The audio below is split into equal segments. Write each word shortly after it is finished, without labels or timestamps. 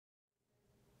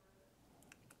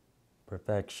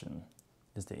Perfection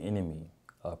is the enemy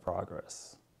of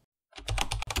progress.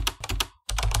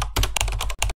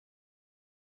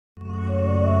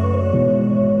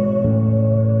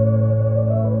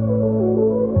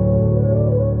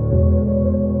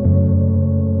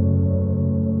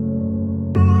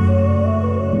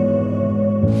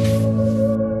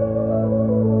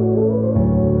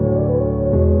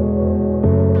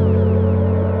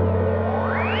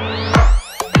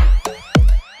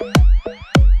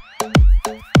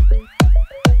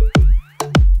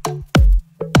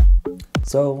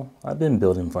 So, I've been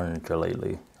building furniture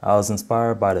lately. I was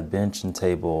inspired by the bench and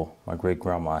table my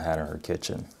great-grandma had in her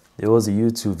kitchen. It was a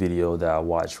YouTube video that I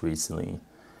watched recently,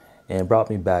 and it brought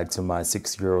me back to my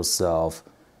 6-year-old self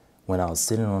when I was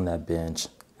sitting on that bench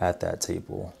at that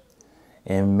table,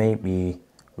 and made me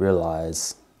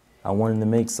realize I wanted to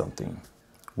make something,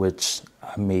 which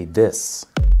I made this.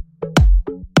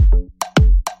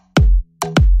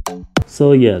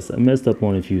 So yes, I messed up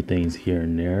on a few things here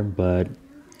and there, but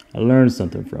I learned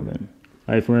something from it.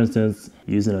 Like for instance,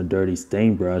 using a dirty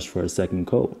stain brush for a second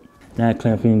coat, not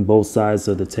clamping both sides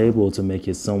of the table to make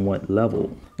it somewhat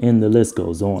level, and the list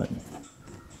goes on.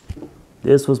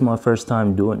 This was my first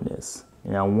time doing this,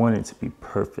 and I wanted it to be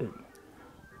perfect,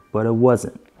 but it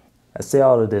wasn't. I say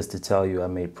all of this to tell you I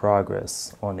made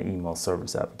progress on the email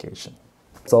service application.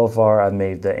 So far, I've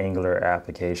made the Angular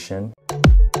application.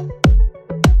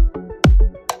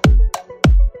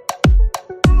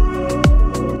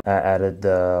 I added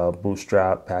the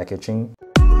Bootstrap packaging.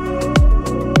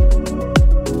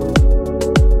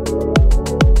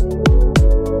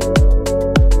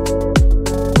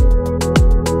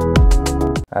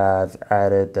 I've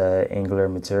added the Angular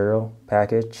material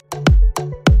package.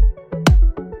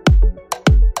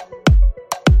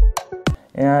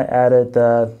 And I added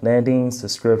the landing,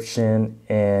 subscription,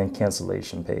 and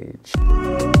cancellation page.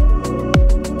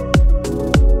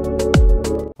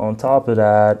 On top of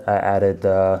that, I added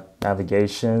the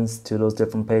navigations to those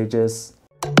different pages.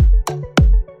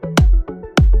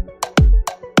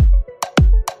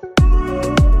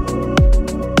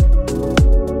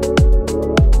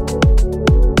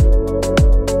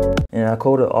 And I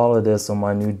coded all of this on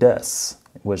my new desk,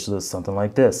 which looks something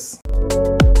like this.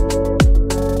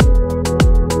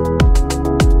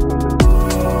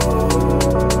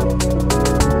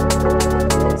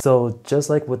 So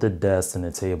just like with the desk and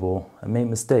the table, I made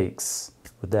mistakes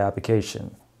with the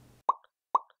application.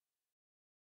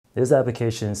 This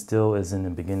application still is in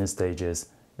the beginning stages.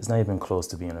 It's not even close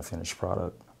to being a finished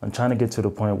product. I'm trying to get to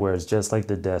the point where it's just like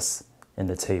the desk and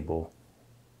the table.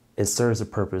 It serves the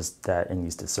purpose that it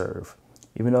needs to serve.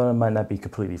 Even though it might not be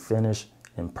completely finished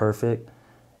and perfect,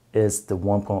 it's the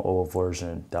 1.0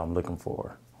 version that I'm looking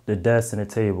for. The desk and the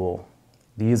table,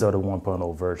 these are the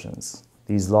 1.0 versions.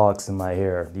 These locks in my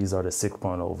hair, these are the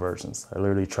 6.0 versions. I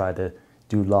literally tried to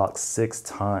do locks 6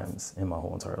 times in my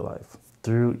whole entire life.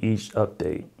 Through each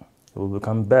update, it will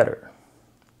become better,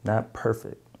 not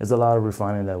perfect. There's a lot of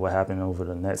refining that will happen over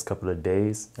the next couple of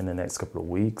days and the next couple of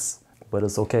weeks, but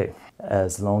it's okay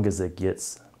as long as it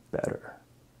gets better.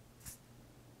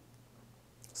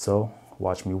 So,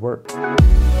 watch me work.